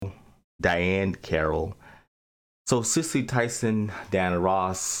Diane Carroll. So Cicely Tyson, Diana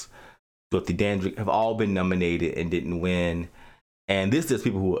Ross, Dorothy Dandridge have all been nominated and didn't win. And this is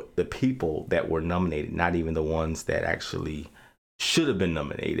the people that were nominated, not even the ones that actually should have been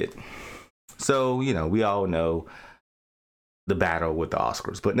nominated. So, we all know the battle with the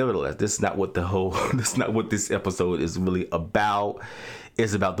Oscars. But nevertheless, this is not what this is not what this episode is really about.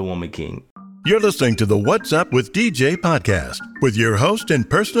 It's about the Woman King. You're listening to the What's Up with DJ podcast with your host and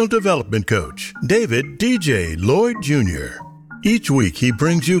personal development coach, David DJ Lloyd Jr. Each week, he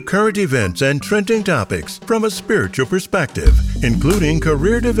brings you current events and trending topics from a spiritual perspective, including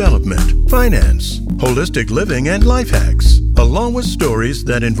career development, finance, holistic living, and life hacks, along with stories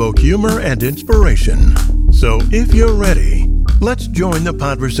that invoke humor and inspiration. So if you're ready, let's join the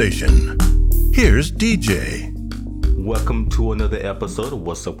conversation. Here's DJ. Welcome to another episode of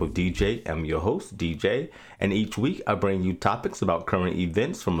What's Up with DJ. I'm your host, DJ, and each week I bring you topics about current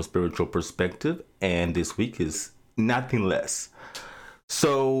events from a spiritual perspective, and this week is nothing less.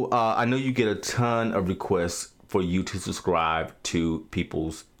 So I know you get a ton of requests for you to subscribe to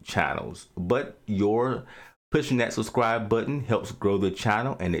people's channels, but your pushing that subscribe button helps grow the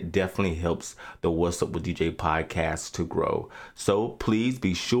channel, and it definitely helps the What's Up with DJ podcast to grow. So please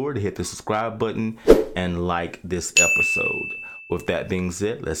be sure to hit the subscribe button and like this episode. With that being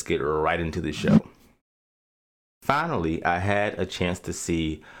said, let's get right into the show. Finally, I had a chance to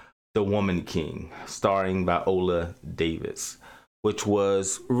see The Woman King, starring Viola Davis, which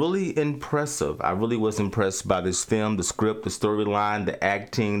was really impressive. I really was impressed by this film. The script, the storyline, the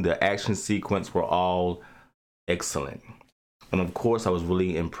acting, the action sequence were all excellent. And of course, I was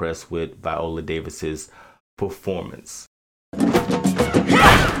really impressed with Viola Davis's performance.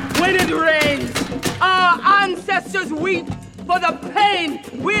 When it rains, our ancestors weep for the pain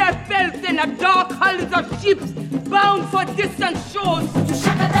we have felt in the dark hulls of ships bound for distant shores.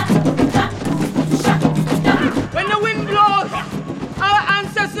 When the wind blows, our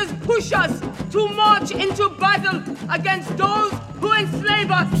ancestors push us to march into battle against those who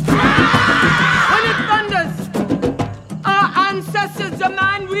enslave us. When it thunders, our ancestors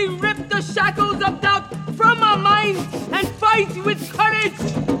demand we rip the shackles of doubt from our minds and fight with courage.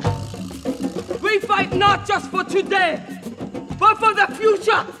 We fight not just for today, but for the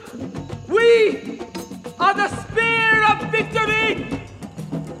future. We are the spear of victory.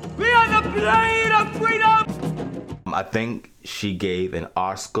 We are the blade of freedom. I think she gave an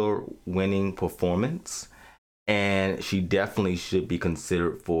Oscar-winning performance, and she definitely should be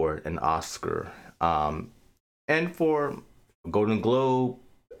considered for an Oscar. And for Golden Globe,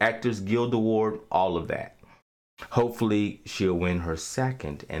 Actors Guild Award, all of that. Hopefully, she'll win her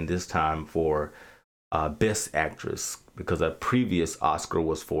second, and this time for Best Actress, because a previous Oscar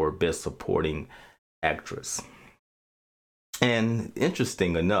was for Best Supporting Actress. And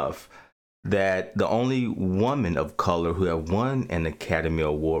interesting enough, that the only woman of color who have won an Academy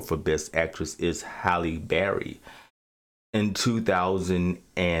Award for Best Actress is Halle Berry in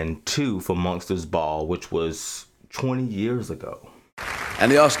 2002 for Monsters Ball, which was 20 years ago.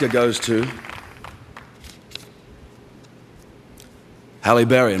 And the Oscar goes to Halle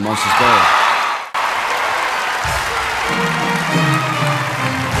Berry in Monsters Ball.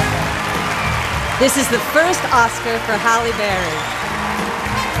 This is the first Oscar for Halle Berry.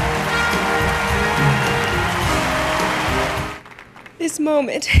 This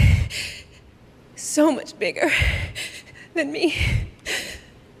moment is so much bigger than me.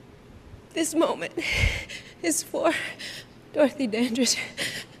 This moment is for Dorothy Dandridge,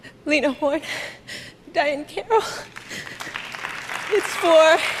 Lena Horne, Diane Carroll. It's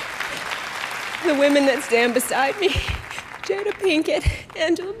for the women that stand beside me, Jada Pinkett,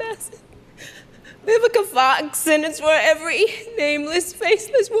 Angela Bassett, Vivica Fox, and it's for every nameless,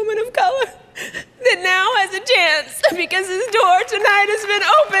 faceless woman of color that now has a chance because his door tonight has been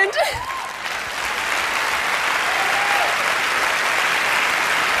opened.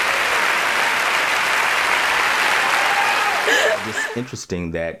 It's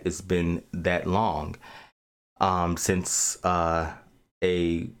interesting that it's been that long since a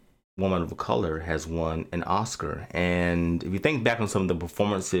woman of color has won an Oscar. And if you think back on some of the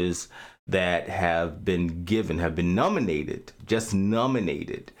performances that have been nominated, just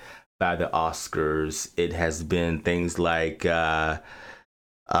nominated by the Oscars, it has been things like Cynthia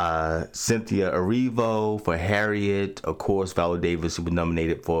Erivo for Harriet. Of course, Viola Davis, who was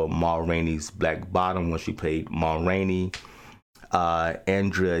nominated for Ma Rainey's Black Bottom when she played Ma Rainey.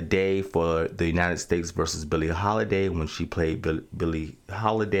 Andra Day for The United States versus Billie Holiday when she played Billie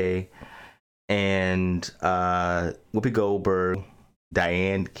Holiday. And Whoopi Goldberg,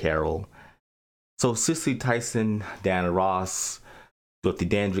 Diane Carroll. So Cicely Tyson, Diana Ross, Dorothy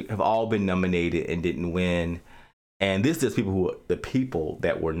Dandridge have all been nominated and didn't win. And this is the people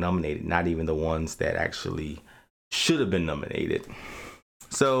that were nominated, not even the ones that actually should have been nominated.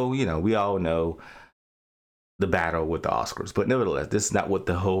 So, you know, we all know the battle with the Oscars, but nevertheless, this is not what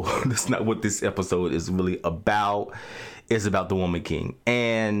this episode is really about. It's about The Woman King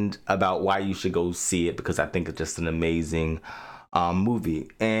and about why you should go see it, because I think it's just an amazing movie.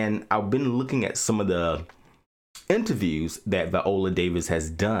 And I've been looking at some of the interviews that Viola Davis has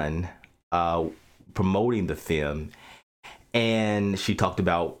done promoting the film, and she talked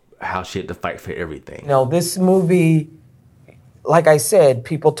about how she had to fight for everything. You know, this movie, like I said,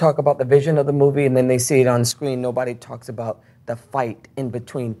 people talk about the vision of the movie and then they see it on screen. Nobody talks about the fight in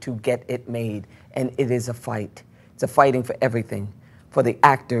between to get it made. And it is a fight. It's a fighting for everything, for the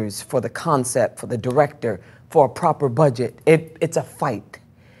actors, for the concept, for the director, for a proper budget. It's a fight.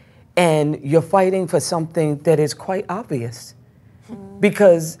 And you're fighting for something that is quite obvious.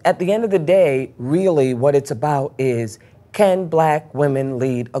 Because at the end of the day, really what it's about is, can black women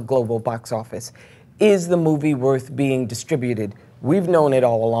lead a global box office? Is the movie worth being distributed? We've known it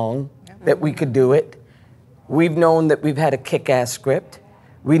all along that we could do it. We've known that we've had a kick-ass script.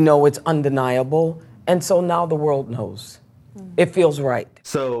 We know it's undeniable. And so now the world knows. It feels right.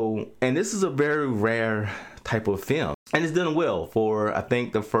 So, and this is a very rare type of film. And it's done well. For, I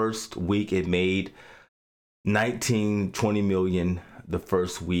think, the first week, it made 20 million the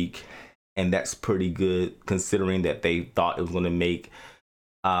first week. And that's pretty good considering that they thought it was going to make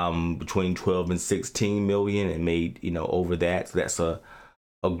between 12 and 16 million and made, you know, over that. So that's a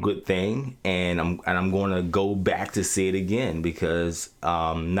good thing. And I'm going to go back to see it again because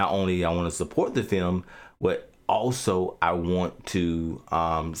not only I want to support the film, but also I want to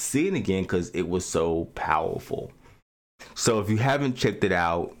see it again because it was so powerful. So if you haven't checked it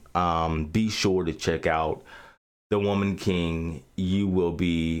out, be sure to check out The Woman King. You will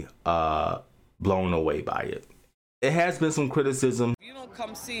be blown away by it. It has been some criticism. If you don't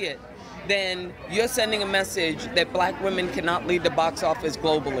come see it, then you're sending a message that black women cannot lead the box office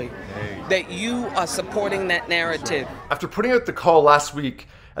globally, that you are supporting that narrative. After putting out the call last week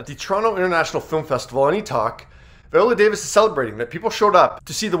at the Toronto International Film Festival on eTalk, Viola Davis is celebrating that people showed up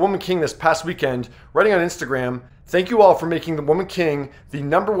to see The Woman King this past weekend, writing on Instagram, "Thank you all for making The Woman King the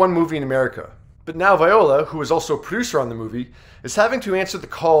 #1 movie in America." But now Viola, who is also a producer on the movie, is having to answer the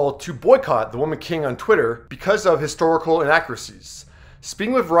call to boycott The Woman King on Twitter because of historical inaccuracies.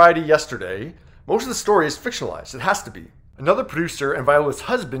 Speaking with Variety yesterday, most of the story is fictionalized. It has to be. Another producer and Viola's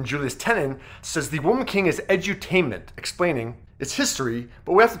husband, Julius Tenen, says The Woman King is edutainment, explaining, "It's history,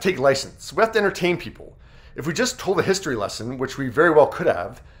 but we have to take license. We have to entertain people. If we just told a history lesson, which we very well could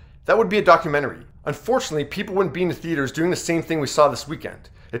have, that would be a documentary. Unfortunately, people wouldn't be in the theaters doing the same thing we saw this weekend.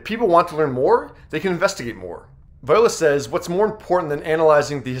 If people want to learn more, they can investigate more." Viola says what's more important than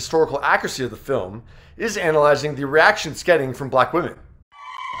analyzing the historical accuracy of the film is analyzing the reaction it's getting from black women.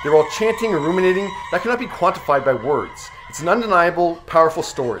 They're all chanting and ruminating that cannot be quantified by words. It's an undeniable, powerful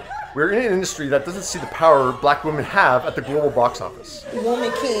story. We're in an industry that doesn't see the power black women have at the global box office.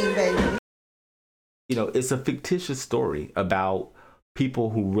 Woman King, baby. You know, it's a fictitious story about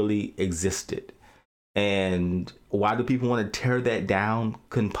people who really existed. And why do people want to tear that down?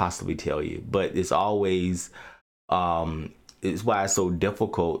 Couldn't possibly tell you. But it's always, it's why it's so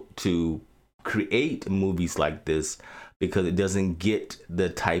difficult to create movies like this, because it doesn't get the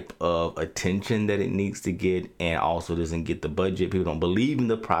type of attention that it needs to get, and also doesn't get the budget. People don't believe in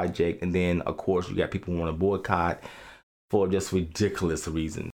the project. And then, of course, you got people who want to boycott for just ridiculous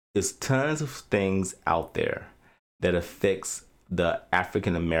reasons. There's tons of things out there that affects the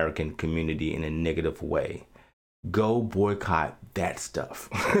African American community in a negative way. Go boycott that stuff.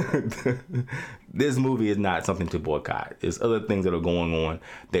 This movie is not something to boycott. There's other things that are going on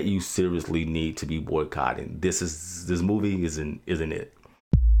that you seriously need to be boycotting. This movie isn't it.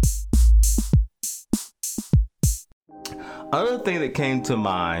 Another thing that came to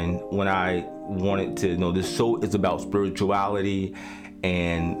mind when I wanted to know, this show is about spirituality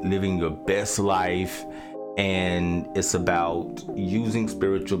and living your best life, and it's about using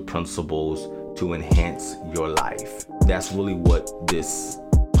spiritual principles to enhance your life. That's really what this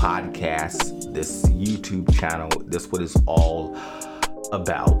podcast, this YouTube channel, that's what it's all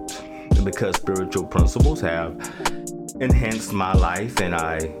about. Because spiritual principles have enhanced my life, and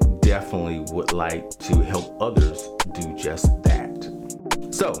I definitely would like to help others do just that.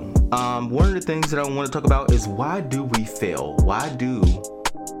 So, one of the things that I want to talk about is, why do we fail? Why do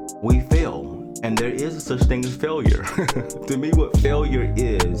we fail? And there is such thing as failure. To me, what failure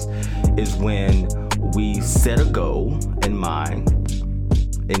is when we set a goal in mind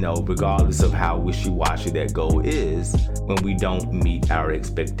regardless of how wishy-washy that goal is, when we don't meet our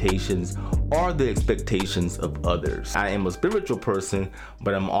expectations or the expectations of others. I am a spiritual person,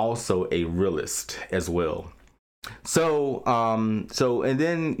 but I'm also a realist as well. So and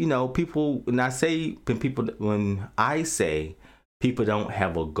then, when I say people don't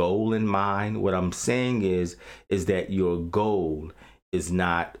have a goal in mind, what I'm saying is that your goal is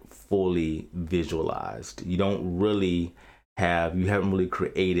not fully visualized. You haven't really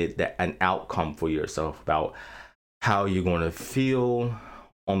created an outcome for yourself about how you're going to feel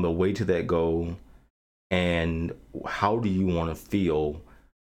on the way to that goal, and how do you want to feel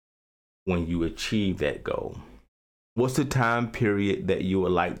when you achieve that goal. What's the time period that you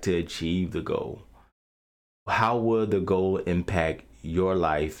would like to achieve the goal? How will the goal impact your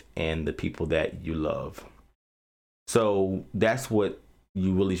life and the people that you love? So that's what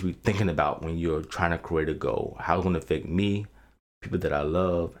you really should be thinking about when you're trying to create a goal. How it's going to affect me, people that I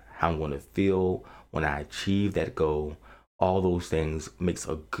love, how I'm going to feel when I achieve that goal. All those things makes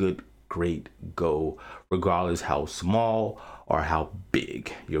a great goal, regardless how small or how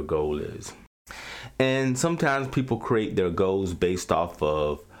big your goal is. And sometimes people create their goals based off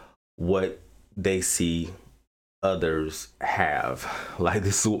of what they see others have. Like,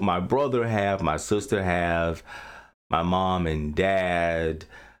 this is what my brother have, my sister have, my mom and dad,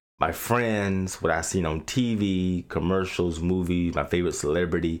 my friends, what I've seen on TV, commercials, movies, my favorite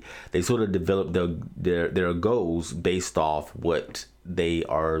celebrity. They sort of develop their goals based off what they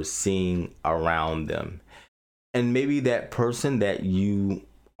are seeing around them. And maybe that person that you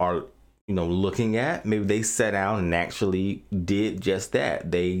are looking at, maybe they sat down and actually did just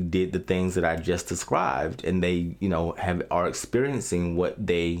that. They did the things that I just described, and they, are experiencing what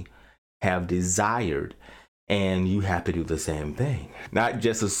they have desired. And you have to do the same thing. Not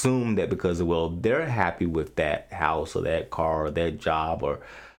just assume that because, they're happy with that house or that car or that job or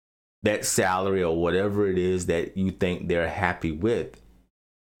that salary or whatever it is that you think they're happy with.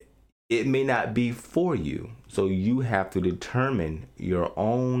 It may not be for you. So you have to determine your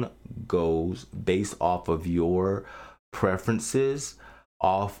own goals based off of your preferences,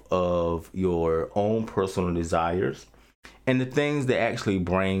 off of your own personal desires, and the things that actually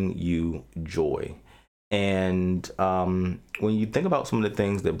bring you joy. And when you think about some of the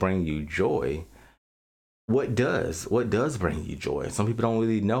things that bring you joy, what does bring you joy? Some people don't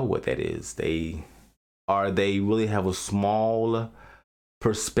really know what that is. They really have a small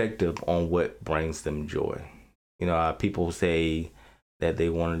perspective on what brings them joy. People say that they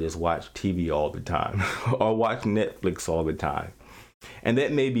want to just watch TV all the time or watch Netflix all the time. And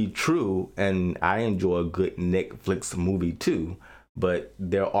that may be true, and I enjoy a good Netflix movie too, but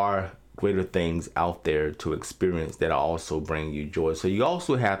there are greater things out there to experience that also bring you joy. So you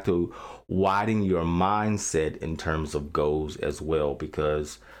also have to widen your mindset in terms of goals as well,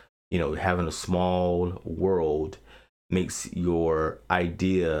 because having a small world makes your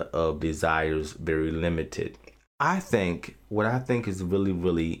idea of desires very limited. What I think is really,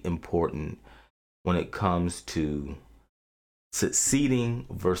 really important when it comes to succeeding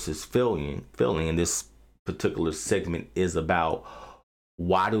versus failing, and this particular segment is about,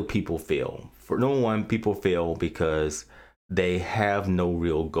 why do people fail? For number one, people fail because they have no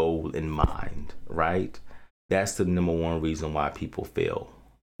real goal in mind, right? That's the number one reason why people fail.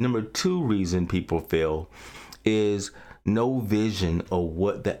 Number two reason people fail is no vision of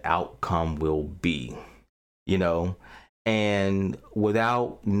what the outcome will be, and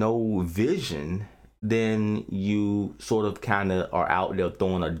without no vision, then you sort of kind of are out there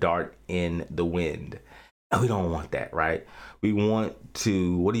throwing a dart in the wind. And we don't want that, right? We want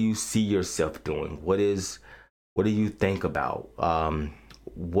to, what do you see yourself doing? What do you think about?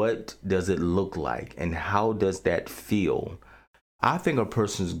 What does it look like? And how does that feel? I think a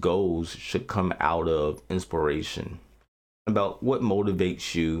person's goals should come out of inspiration, about what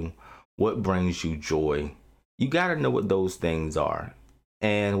motivates you, what brings you joy. You got to know what those things are.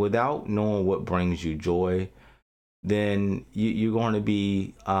 And without knowing what brings you joy, then you're going to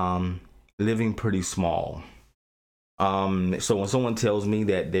be living pretty small. So when someone tells me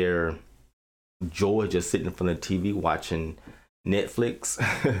that their joy is just sitting in front of the TV watching Netflix,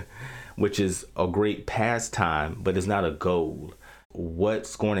 which is a great pastime, but it's not a goal.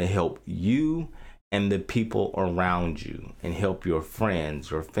 What's going to help you and the people around you, and help your friends,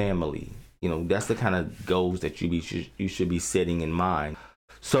 your family? That's the kind of goals that you should be setting in mind.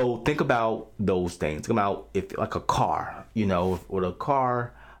 So think about those things. Think about, if like a car, with a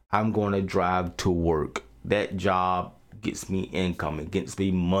car, I'm going to drive to work. That job gets me income. It gets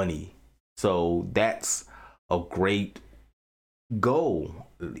me money. So that's a great goal.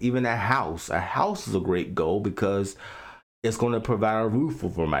 Even a house is a great goal, because It's going to provide a roof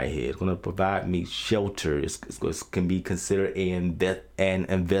over my head. It's going to provide me shelter. It can be considered an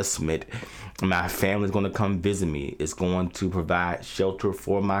investment. My family's going to come visit me. It's going to provide shelter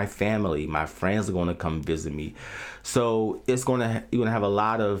for my family. My friends are going to come visit me. So you're going to have a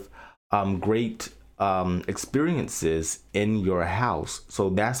lot of great experiences in your house. So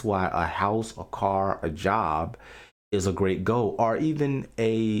that's why a house, a car, a job is a great goal, or even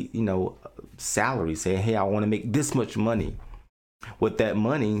a salary, saying, hey, I want to make this much money. With that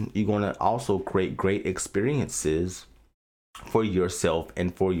money, you're going to also create great experiences for yourself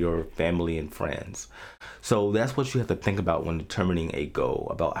and for your family and friends. So that's what you have to think about when determining a goal,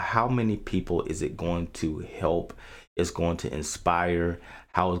 about how many people is it going to help, it's going to inspire,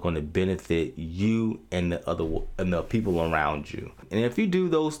 how it's going to benefit you and the people around you. And if you do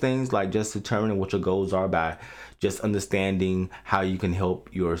those things, like just determining what your goals are by just understanding how you can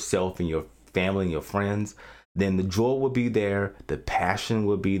help yourself and your family and your friends, then the joy will be there, the passion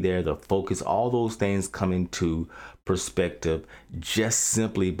will be there, the focus, all those things come into perspective just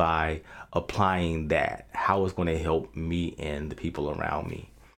simply by applying that, how it's going to help me and the people around me.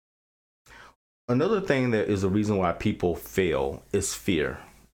 Another thing that is a reason why people fail is fear.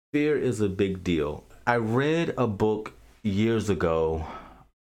 Fear is a big deal. I read a book years ago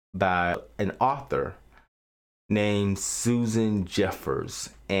by an author named Susan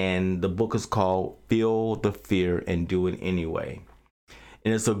Jeffers, and the book is called Feel the Fear and Do It Anyway.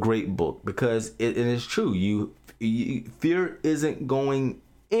 And it's a great book because it is true. Fear isn't going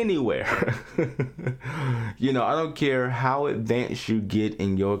anywhere. I don't care how advanced you get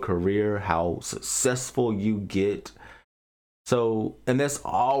in your career, how successful you get. So, and that's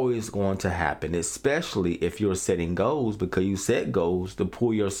always going to happen, especially if you're setting goals, because you set goals to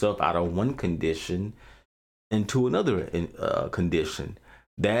pull yourself out of one condition into another condition.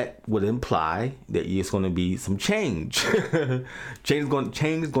 That would imply that it's going to be some change. Change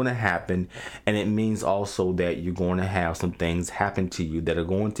is going to happen, and it means also that you're going to have some things happen to you that are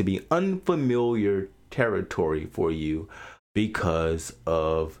going to be unfamiliar territory for you because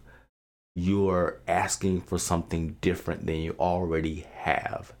of you're asking for something different than you already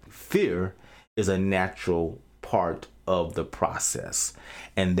have. Fear is a natural part of the process,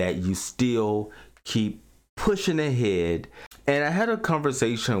 and that you still keep pushing ahead. And I had a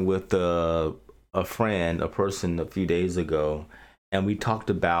conversation with a person a few days ago, and we talked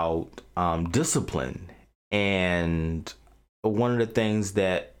about discipline. And one of the things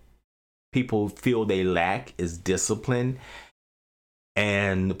that people feel they lack is discipline.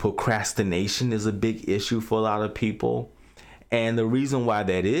 And procrastination is a big issue for a lot of people. And the reason why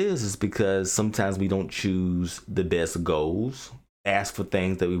that is because sometimes we don't choose the best goals, ask for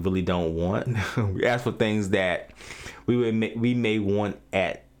things that we really don't want. We ask for things that we may want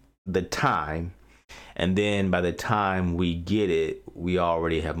at the time, and then by the time we get it, we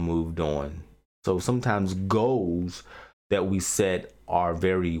already have moved on. So sometimes goals that we set are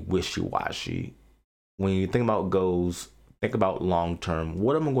very wishy-washy. When you think about goals, think about long term.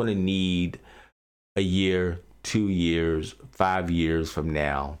 What am I going to need a year, 2 years, 5 years from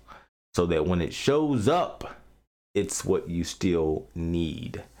now, so that when it shows up, it's what you still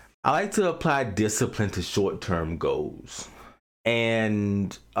need. I like to apply discipline to short-term goals.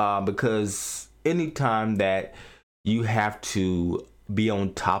 And because anytime that you have to be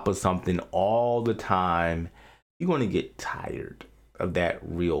on top of something all the time, you're going to get tired of that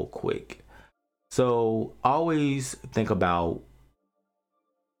real quick. So always think about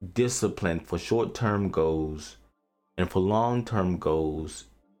discipline for short-term goals, and for long-term goals,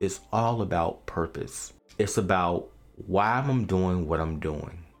 it's all about purpose. It's about why I'm doing what I'm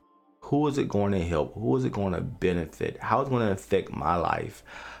doing. Who is it going to help? Who is it going to benefit? How is it going to affect my life?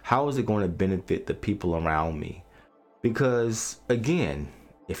 How is it going to benefit the people around me? Because again,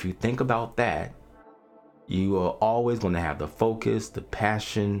 if you think about that, you are always going to have the focus, the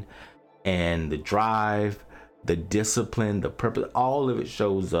passion, and the drive, the discipline, the purpose. All of it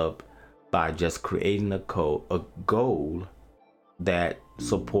shows up by just creating a goal that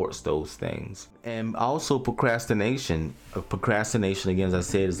supports those things. And also procrastination. Procrastination, again, as I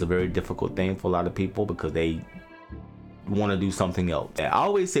said, is a very difficult thing for a lot of people because they want to do something else. I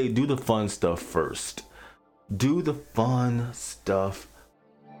always say do the fun stuff first. Do the fun stuff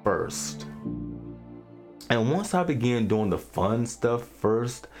first. And once I began doing the fun stuff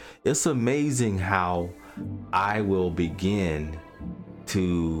first, it's amazing how I will begin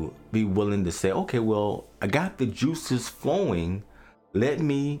to be willing to say, okay, well, I got the juices flowing. Let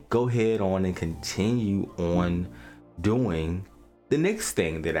me go ahead on and continue on doing the next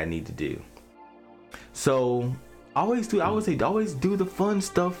thing that I need to do. So I always do the fun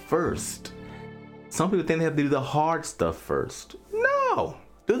stuff first. Some people think they have to do the hard stuff first. No,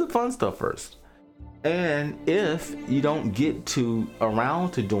 do the fun stuff first. And if you don't get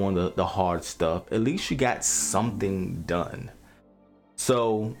around to doing the hard stuff, at least you got something done.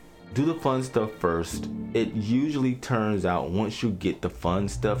 So do the fun stuff first. It usually turns out once you get the fun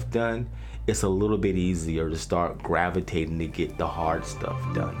stuff done, it's a little bit easier to start gravitating to get the hard stuff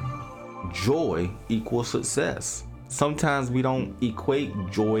done. Joy equals success. Sometimes we don't equate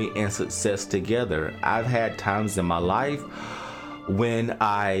joy and success together. I've had times in my life when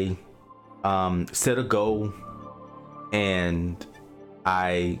I set a goal and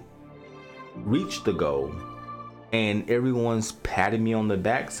I reached the goal and everyone's patting me on the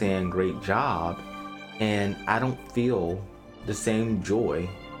back saying great job, and I don't feel the same joy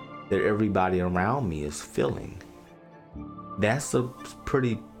that everybody around me is feeling. That's a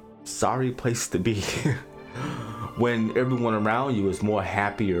pretty sorry place to be. When everyone around you is more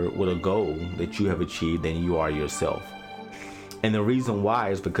happier with a goal that you have achieved than you are yourself. And the reason why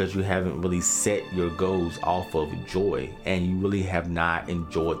is because you haven't really set your goals off of joy, and you really have not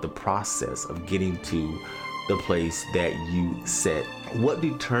enjoyed the process of getting to the place that you set. What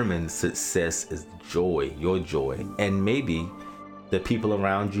determines success is joy, your joy. And maybe the people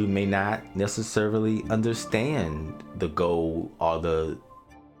around you may not necessarily understand the goal or the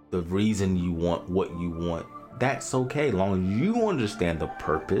reason you want what you want. That's okay, as long as you understand the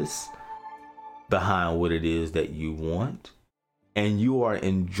purpose behind what it is that you want, and you are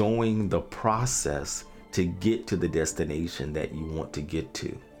enjoying the process to get to the destination that you want to get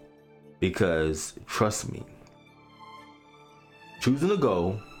to. Because trust me, choosing a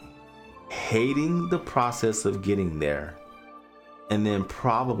goal, hating the process of getting there, and then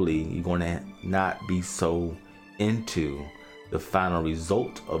probably you're going to not be so into the final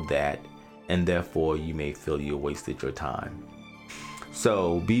result of that, and therefore you may feel you wasted your time.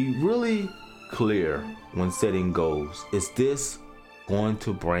 So be really clear when setting goals. Is this going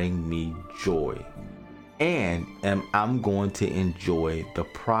to bring me joy? And am I going to enjoy the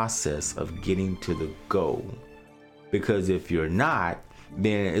process of getting to the goal? Because if you're not,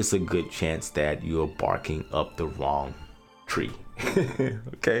 then it's a good chance that you're barking up the wrong tree.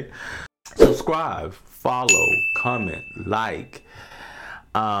 Okay? Subscribe, follow, comment, like.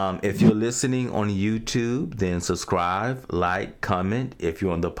 If you're listening on YouTube, then subscribe, like, comment. If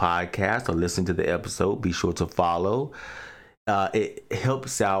you're on the podcast or listen to the episode, be sure to follow. It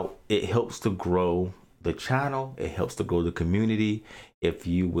helps out. It helps to grow the channel. It helps to grow the community if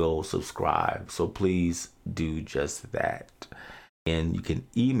you will subscribe. So please do just that. And you can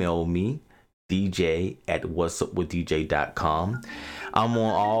email me, dj@whatsupwithdj.com. I'm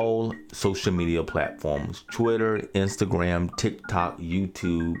on all social media platforms: Twitter, Instagram, TikTok,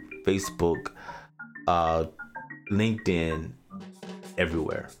 YouTube, Facebook, LinkedIn,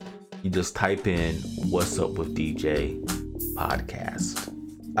 everywhere. You just type in What's Up with DJ podcast.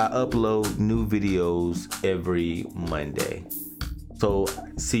 I upload new videos every Monday. So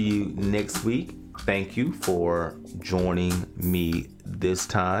see you next week. Thank you for joining me this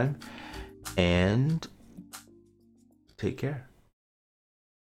time, and take care.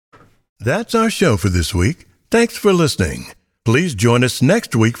 That's our show for this week. Thanks for listening. Please join us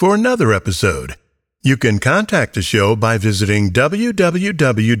next week for another episode. You can contact the show by visiting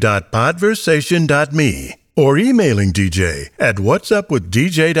www.podversation.me or emailing DJ at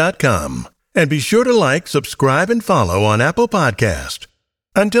whatsupwithdj.com. And be sure to like, subscribe, and follow on Apple Podcast.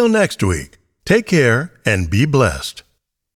 Until next week, take care and be blessed.